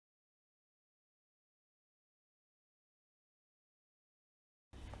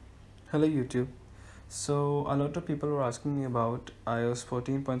Hello YouTube. So a lot of people were asking me about iOS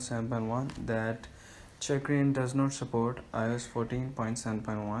 14.7.1 that Checkra1n does not support iOS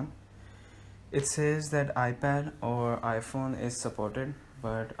 14.7.1. It says that iPad or iPhone is supported,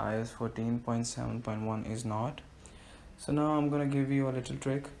 but iOS 14.7.1 is not. So now I'm gonna give you a little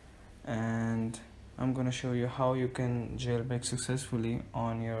trick and I'm gonna show you how you can jailbreak successfully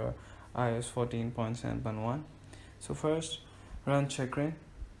on your iOS 14.7.1. So first run Checkra1n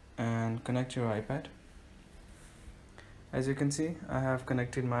and connect your iPad. As you can see, I have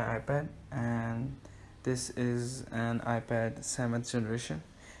connected my iPad and this is an iPad 7th generation.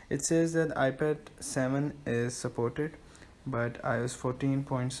 It says that iPad 7 is supported but iOS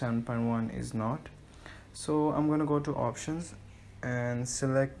 14.7.1 is not. So I'm gonna go to options and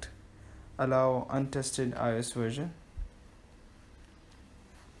select allow untested iOS version.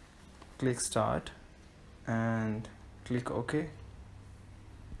 Click start and click OK.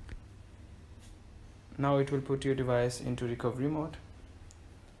 Now it will put your device into recovery mode.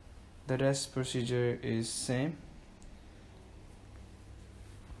 The rest procedure is same.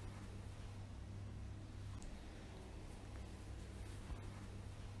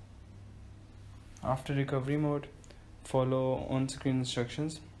 After recovery mode, follow on-screen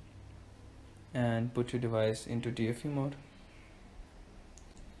instructions and put your device into DFU mode.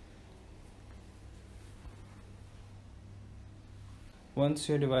 Once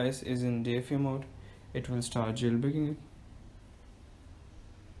your device is in DFU mode, it will start jailbreaking it.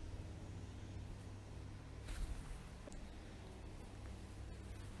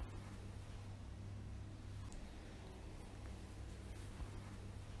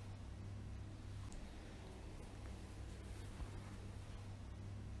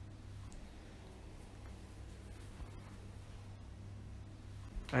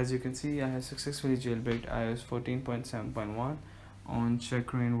 As you can see, I have successfully jailbreaked iOS 14.7.1 on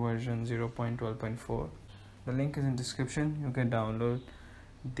Checkra1n version 0.12.4. The link is in description. You can download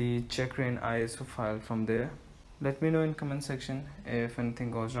the Checkra1n IOS file from there. Let me know in comment section if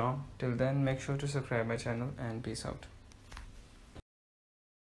anything goes wrong. Till then, make sure to subscribe my channel and peace out.